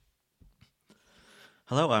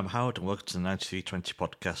Hello, I'm Howard and welcome to the 9320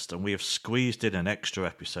 podcast, and we have squeezed in an extra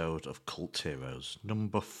episode of Cult Heroes,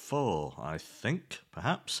 number 4, I think,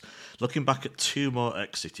 perhaps, looking back at 2 more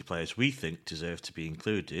ex-City players we think deserve to be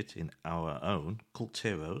included in our own Cult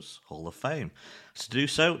Heroes Hall of Fame. So to do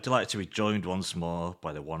so, delighted to be joined once more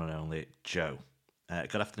by the one and only Joe.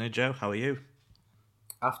 Good afternoon, Joe, how are you?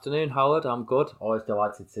 Afternoon, Howard. I'm good. Always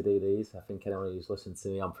delighted to do these. I think anyone who's listened to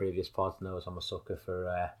me on previous pods knows I'm a sucker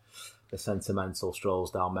for the sentimental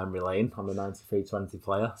strolls down memory lane. I'm a 9320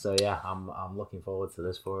 player, so yeah, I'm looking forward to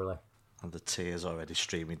this thoroughly. And the tears already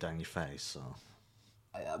streaming down your face. So.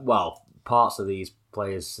 Well, parts of these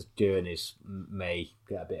players' journeys may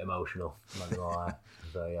get a bit emotional. I'm not gonna lie.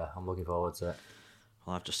 So yeah, I'm looking forward to it.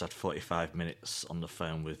 Well, I've just had 45 minutes on the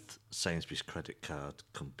phone with Sainsbury's credit card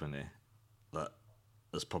company that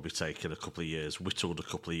has probably taken a couple of years, whittled a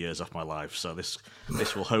couple of years off my life. So this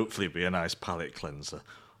will hopefully be a nice palate cleanser.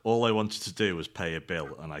 All I wanted to do was pay a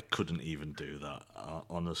bill, and I couldn't even do that.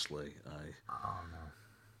 Honestly, Oh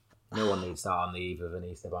no. No one needs that on the eve of an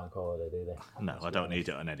Easter bank holiday, do they? No, I don't need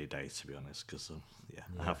it on any day, to be honest, because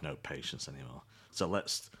I have no patience anymore. So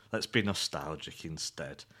let's be nostalgic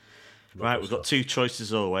instead. Right, we've got 2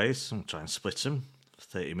 choices always. I'll try and split them,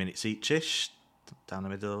 30 minutes each-ish, down the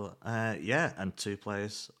middle. And 2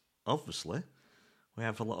 players, obviously, we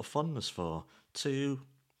have a lot of fondness for. 2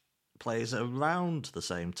 players around the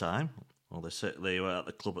same time. Well, they certainly were at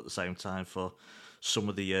the club at the same time for some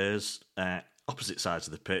of the years. Opposite sides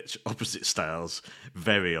of the pitch, opposite styles,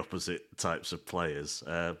 very opposite types of players,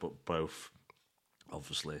 but both,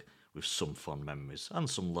 obviously, with some fond memories and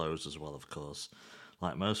some lows as well, of course,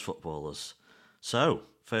 like most footballers. So,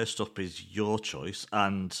 first up is your choice,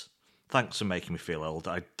 and thanks for making me feel old.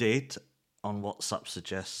 I did, on WhatsApp,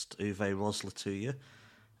 suggest Uwe Rosler to you.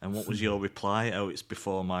 And what was your reply? Oh, it's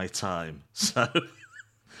before my time. So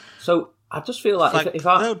I just feel like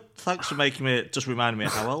thanks for making me. Just reminding me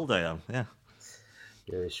of how old I am. Yeah,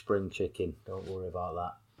 you're a spring chicken. Don't worry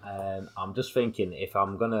about that. I'm just thinking if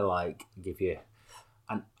I'm gonna give you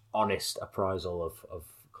an honest appraisal of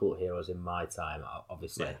cult heroes in my time.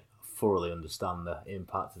 Obviously, I thoroughly understand the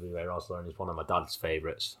impact of Uwe Rosler, and he's one of my dad's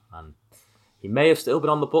favourites. And he may have still been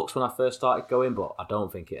on the books when I first started going, but I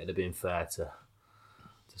don't think it'd have been fair to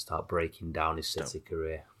start breaking down his City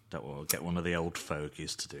career. Don't worry, I'll get one of the old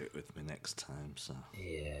fogies to do it with me next time. So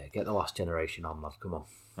yeah, get the last generation on, lad. Come on,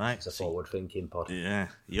 right? It's a forward-thinking pod. Yeah,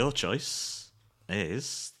 your choice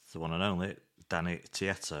is the one and only Danny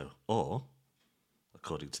Tiatto, or,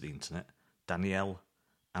 according to the internet, Daniel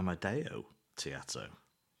Amadeo Tiatto.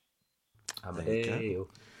 Amadeo.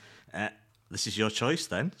 This is your choice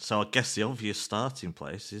then. So I guess the obvious starting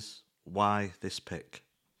place is why this pick.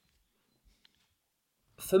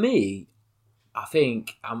 For me, I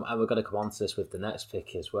think, and we're going to come on to this with the next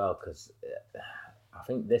pick as well, because I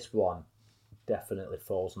think this one definitely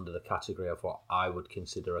falls under the category of what I would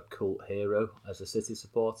consider a cult hero as a City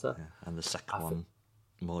supporter. Yeah, and the second one,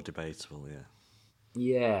 more debatable, yeah.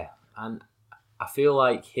 Yeah, and I feel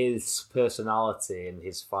like his personality and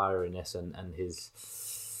his fieriness and his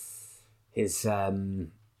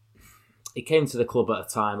he came to the club at a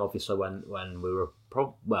time, obviously, when we were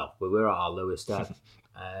we were at our lowest ebb.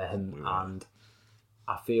 And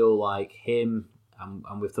I feel like him,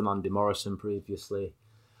 and with them Andy Morrison previously,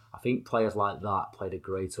 I think players like that played a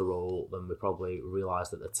greater role than we probably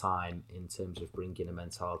realised at the time in terms of bringing a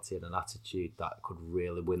mentality and an attitude that could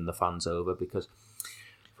really win the fans over. Because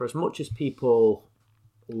for as much as people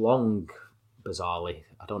long, bizarrely,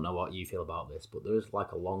 I don't know what you feel about this, but there is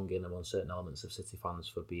a longing among certain elements of City fans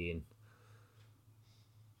for being,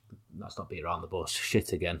 let's not beat around the bush,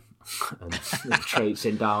 shit again, and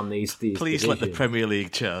traipsing down these Please divisions. Let the Premier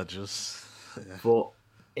League charge us. Yeah. But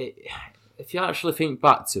if you actually think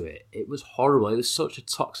back to it, it was horrible. It was such a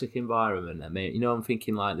toxic environment. I mean, I'm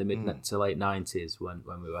thinking like the mid to late 90s when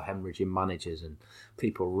we were hemorrhaging managers and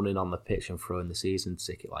people running on the pitch and throwing the season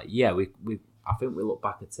ticket. I think we look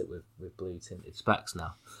back at it with blue tinted specs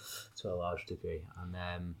now to a large degree.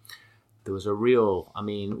 And there was a real,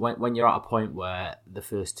 when you're at a point where the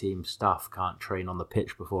first team staff can't train on the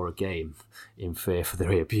pitch before a game in fear for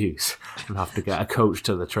their abuse and have to get a coach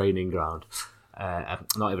to the training ground,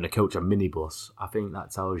 not even a coach, a minibus, I think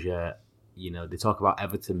that tells you, they talk about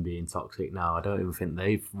Everton being toxic now. I don't even think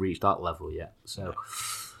they've reached that level yet. So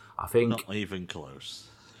I think... Not even close.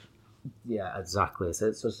 Yeah, exactly.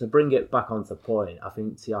 So to bring it back onto point, I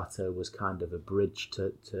think Tiatto was kind of a bridge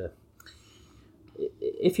to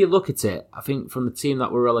if you look at it, I think from the team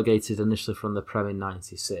that were relegated initially from the Prem in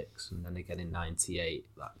 '96 and then again in '98,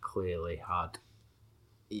 that clearly had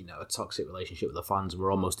a toxic relationship with the fans and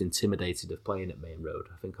were almost intimidated of playing at Main Road.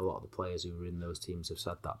 I think a lot of the players who were in those teams have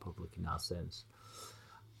said that publicly now since.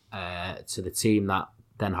 To the team that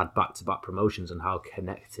then had back-to-back promotions and how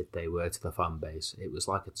connected they were to the fan base, it was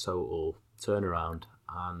like a total turnaround.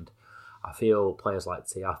 And I feel players like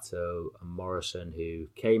Tiatto and Morrison, who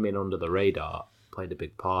came in under the radar, played a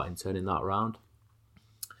big part in turning that around.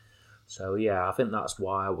 So yeah, I think that's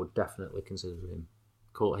why I would definitely consider him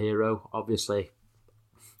cult hero. Obviously,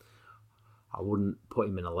 I wouldn't put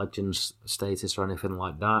him in a legends status or anything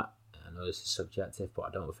like that. I know this is subjective, but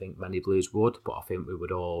I don't think many Blues would. But I think we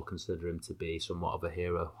would all consider him to be somewhat of a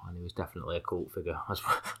hero, and he was definitely a cult figure,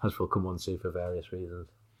 as we'll come on to for various reasons.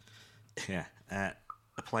 Yeah,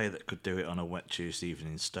 a player that could do it on a wet Tuesday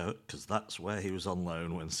evening in Stoke, because that's where he was on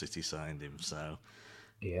loan when City signed him. So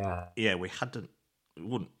yeah, we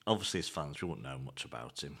wouldn't, obviously as fans, we wouldn't know much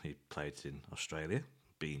about him. He played in Australia,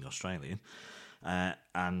 being Australian,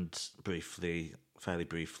 and fairly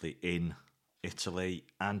briefly in Italy,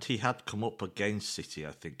 and he had come up against City,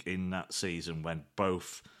 I think, in that season when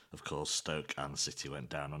both, of course, Stoke and City went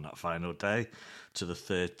down on that final day to the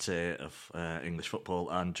third tier of English football,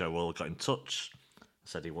 and Joe Worrall got in touch,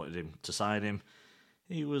 said he wanted him to sign him.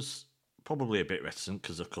 He was probably a bit reticent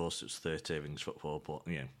because, of course, it was third tier of English football, but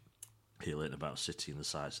he learned about City and the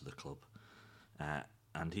size of the club.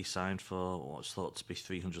 And he signed for what's thought to be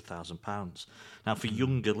 £300,000. Now, for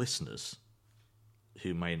younger listeners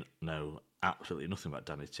who may know absolutely nothing about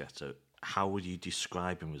Danny Tiatto, how would you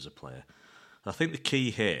describe him as a player? I think the key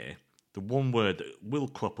here, the one word that will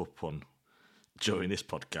crop up on during this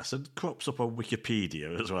podcast and crops up on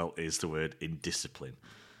Wikipedia as well, is the word indiscipline.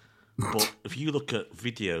 But if you look at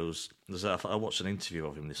videos, I watched an interview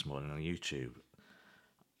of him this morning on YouTube,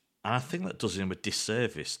 and I think that does him a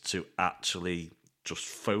disservice to actually just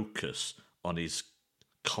focus on his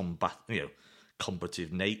combative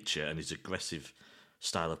nature and his aggressive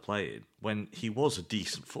style of playing when he was a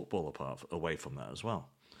decent footballer away from that as well.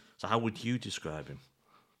 So how would you describe him?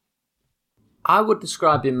 I would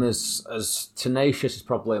describe him as tenacious is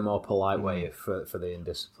probably a more polite way for the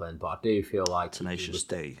indiscipline, but I do feel like tenacious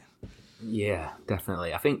D. Yeah,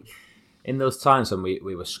 definitely. I think in those times when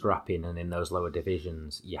we were scrapping and in those lower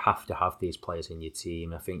divisions, you have to have these players in your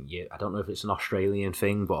team. I don't know if it's an Australian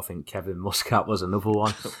thing, but I think Kevin Muscat was another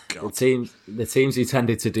one. Oh, the teams who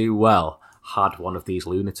tended to do well had one of these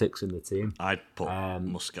lunatics in the team. I'd put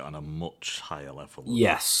Muscat on a much higher level.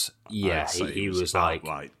 Yes, yeah, he was like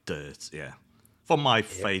dirt. Yeah, from my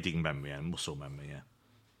fading memory and muscle memory. Yeah.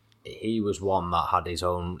 He was one that had his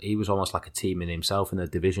own. He was almost like a team in himself in the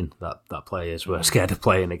division that players were scared of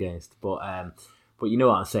playing against. But you know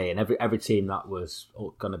what I'm saying. Every team that was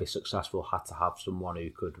going to be successful had to have someone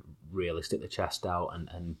who could really stick the chest out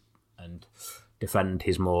and defend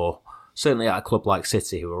his more. Certainly at a club like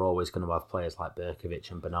City, who are always going to have players like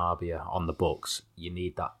Berkovic and Benarbia on the books, you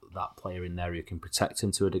need that player in there who can protect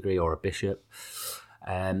him to a degree, or a Bishop.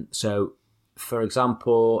 So. For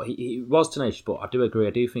example, he was tenacious, but I do agree.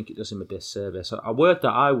 I do think it does him a disservice. A word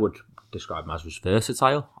that I would describe him as was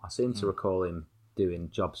versatile. I seem to recall him doing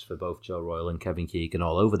jobs for both Joe Royle and Kevin Keegan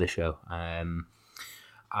all over the show,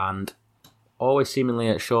 and always seemingly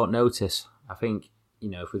at short notice. I think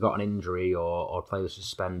if we got an injury or a player was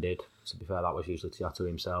suspended, to be fair, that was usually Tiatto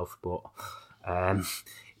himself, but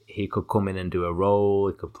he could come in and do a role.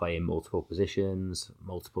 He could play in multiple positions,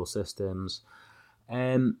 multiple systems.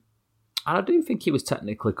 And I do think he was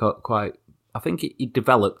technically quite. I think he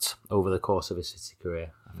developed over the course of his City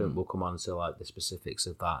career. I think we'll come on to the specifics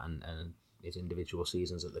of that and his individual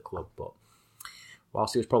seasons at the club. But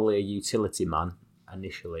whilst he was probably a utility man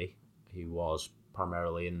initially, he was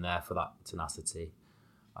primarily in there for that tenacity.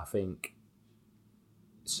 I think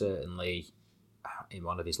certainly in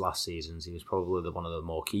one of his last seasons, he was probably one of the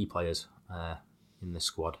more key players in the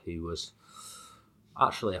squad who was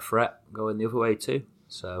actually a threat going the other way too.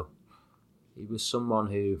 So. He was someone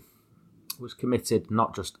who was committed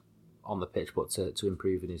not just on the pitch but to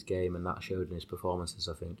improving his game, and that showed in his performances.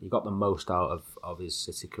 I think he got the most out of his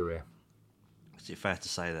City career. Is it fair to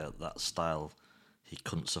say that style he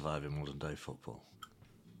couldn't survive in modern day football?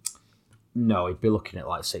 No, he'd be looking at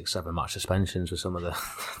 6-7 match suspensions with some of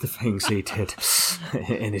the things he did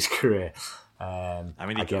in his career.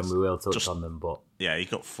 Again, we will touch on them, but yeah, he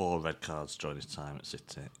got 4 red cards during his time at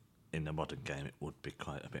City. In the modern game, it would be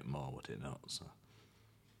quite a bit more, would it not? So.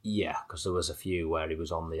 Yeah, because there was a few where he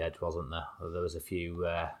was on the edge, wasn't there? There was a few,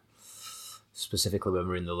 specifically when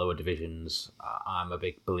we're in the lower divisions. I'm a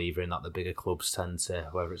big believer in that the bigger clubs tend to,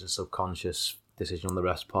 whether it's a subconscious decision on the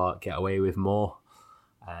ref's part, get away with more.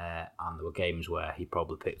 And there were games where he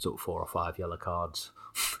probably picked up 4 or 5 yellow cards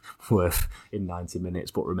worth in 90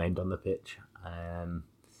 minutes, but remained on the pitch.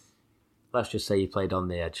 Let's just say he played on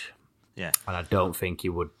the edge. Yeah. And I don't think he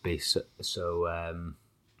would be so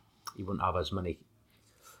he wouldn't have as many,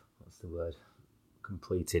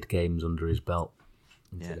 completed games under his belt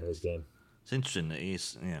in today's game. It's interesting that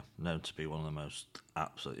he's known to be one of the most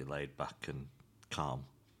absolutely laid back and calm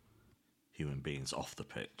human beings off the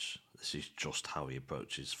pitch. This is just how he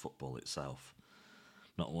approaches football itself.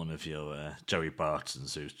 Not one of your Jerry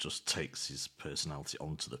Bartons who just takes his personality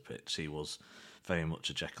onto the pitch. He was very much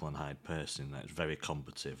a Jekyll and Hyde person. That's very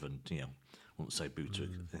combative and, I wouldn't say boo to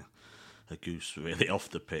a goose really off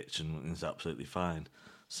the pitch, and is absolutely fine.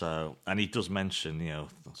 So, and he does mention,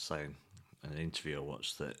 saying in an interview I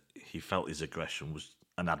watched that he felt his aggression was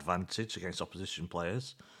an advantage against opposition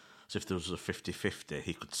players. So if there was a 50-50,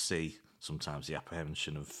 he could see sometimes the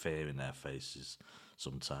apprehension and fear in their faces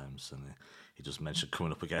sometimes. And he just mentioned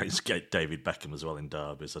coming up against David Beckham as well in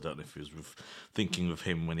derbies. I don't know if he was thinking of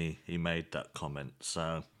him when he made that comment.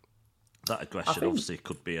 So that aggression obviously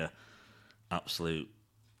could be a absolute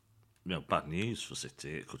bad news for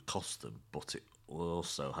City. It could cost them, but it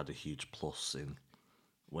also had a huge plus in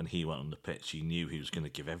when he went on the pitch. You knew he was going to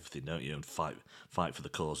give everything, don't you, and fight for the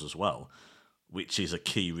cause as well, which is a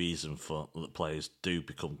key reason for that players do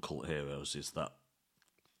become cult heroes, is that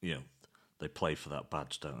they play for that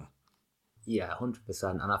badge, don't they? Yeah, 100%.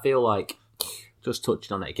 And I feel like, just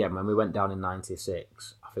touching on it again, when we went down in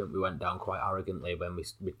 96, I think we went down quite arrogantly when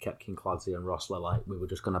we kept Kincladze and Rossler like we were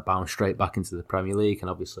just going to bounce straight back into the Premier League, and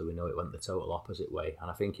obviously we know it went the total opposite way. And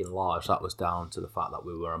I think in large that was down to the fact that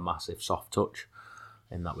we were a massive soft touch,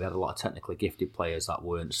 in that we had a lot of technically gifted players that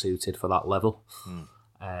weren't suited for that level.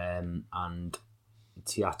 And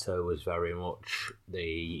Tiatto was very much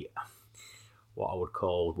what I would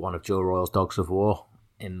call one of Joe Royal's dogs of war,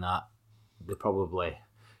 in that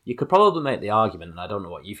you could probably make the argument, and I don't know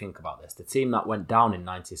what you think about this, the team that went down in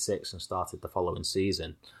 96 and started the following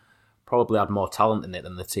season probably had more talent in it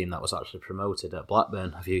than the team that was actually promoted at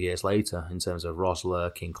Blackburn a few years later, in terms of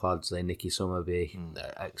Rossler, Kincladze, Nicky Summerby,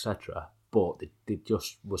 etc. But they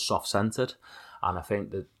just were soft-centred, and I think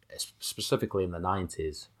that specifically in the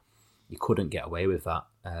 90s, you couldn't get away with that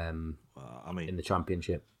in the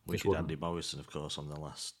Championship. We did Andy Morrison, of course, on the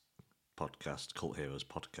last podcast, Cult Heroes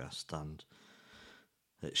podcast, and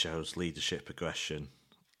it shows leadership, aggression,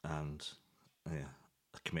 and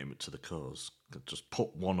a commitment to the cause. Just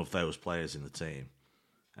put one of those players in the team,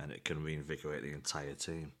 and it can reinvigorate the entire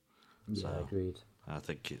team. Yeah, so, agreed. I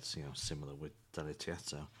think it's similar with Dele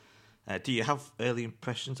Tiatto. Do you have early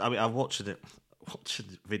impressions? I mean, I watched a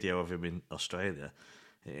video of him in Australia.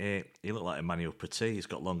 He looked like Emmanuel Petit. He's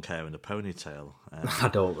got long hair and a ponytail. I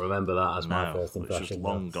don't remember that as my first impression. Which was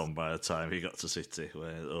long gone by the time he got to City,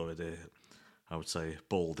 where already, I would say,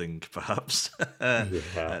 balding perhaps at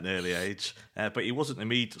an early age. But he wasn't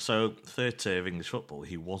immediate. So third tier of English football,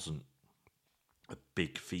 he wasn't a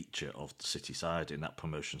big feature of the City side in that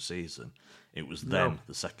promotion season. It was then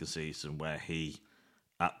the second season where he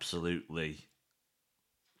absolutely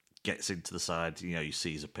gets into the side. You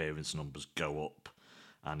see his appearance numbers go up.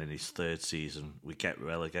 And in his third season, we get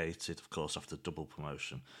relegated, of course, after double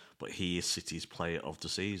promotion. But he is City's player of the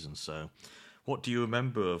season. So what do you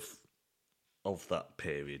remember of that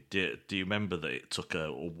period? Do you remember that it took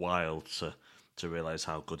a while to realise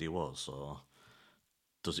how good he was? Or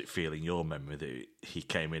does it feel in your memory that he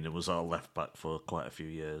came in and was our left back for quite a few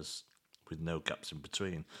years with no gaps in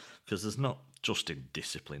between? Because there's not just in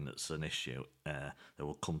discipline that's an issue. They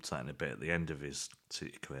will come to that in a bit at the end of his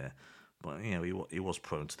City career. But, he was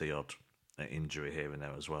prone to the odd injury here and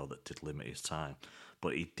there as well that did limit his time.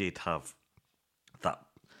 But he did have that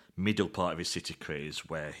middle part of his City career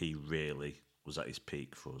where he really was at his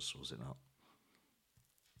peak for us, was it not?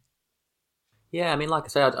 Yeah, I mean, like I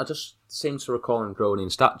say, I just seem to recall him growing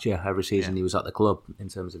in stature every season he was at the club in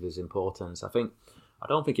terms of his importance. I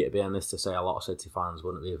don't think it'd be honest to say a lot of City fans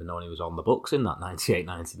wouldn't have even known he was on the books in that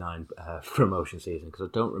 98-99 promotion season, because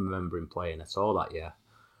I don't remember him playing at all that year.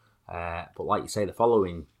 But like you say, the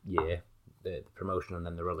following year, the promotion and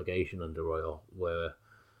then the relegation under Royal, where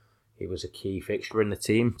he was a key fixture in the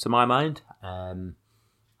team, to my mind. And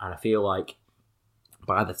I feel like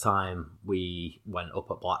by the time we went up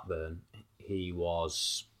at Blackburn, he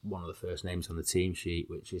was one of the first names on the team sheet,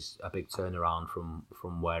 which is a big turnaround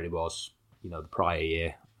from where he was, the prior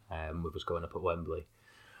year with us going up at Wembley.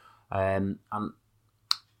 And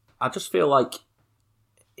I just feel like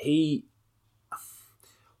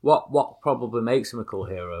What probably makes him a cult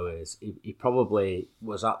hero is he probably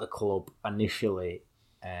was at the club initially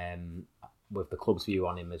with the club's view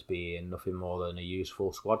on him as being nothing more than a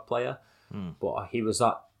useful squad player. But he was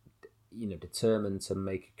that, determined to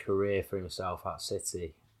make a career for himself at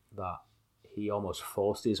City that he almost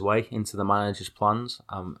forced his way into the manager's plans.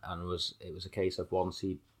 And it was a case of once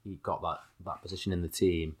he got that position in the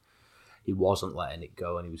team, he wasn't letting it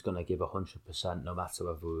go, and he was going to give 100% no matter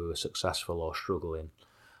whether we were successful or struggling.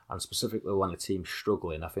 And specifically when a team's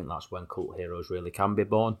struggling, I think that's when cult heroes really can be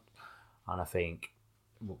born. And I think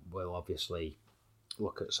we'll obviously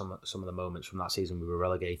look at some of the moments from that season. We were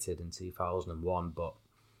relegated in 2001, but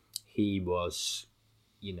he was,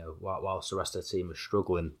 whilst the rest of the team was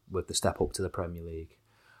struggling with the step up to the Premier League,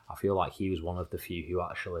 I feel like he was one of the few who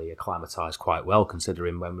actually acclimatised quite well,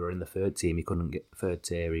 considering when we were in the third team, he couldn't get third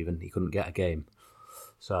tier even, he couldn't get a game.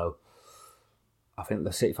 So I think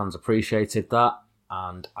the City fans appreciated that,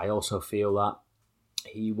 and I also feel that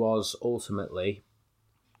he was ultimately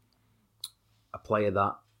a player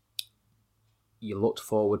that you looked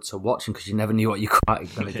forward to watching because you never knew what you're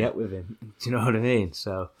quite going to get with him. Do you know what I mean?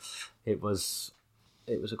 So it was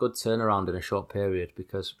a good turnaround in a short period,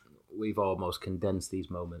 because we've almost condensed these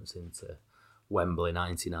moments into Wembley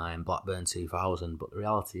 99, Blackburn 2000, but the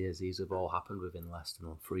reality is these have all happened within less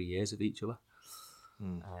than 3 years of each other.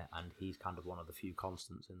 And he's kind of one of the few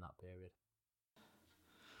constants in that period.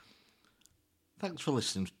 Thanks for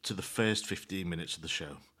listening to the first 15 minutes of the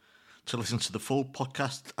show. To listen to the full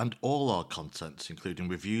podcast and all our contents, including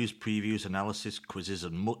reviews, previews, analysis, quizzes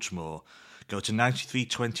and much more, go to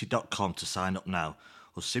 9320.com to sign up now,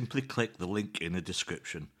 or simply click the link in the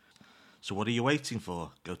description. So what are you waiting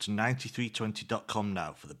for? Go to 9320.com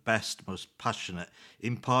now for the best, most passionate,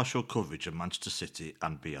 impartial coverage of Manchester City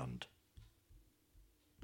and beyond.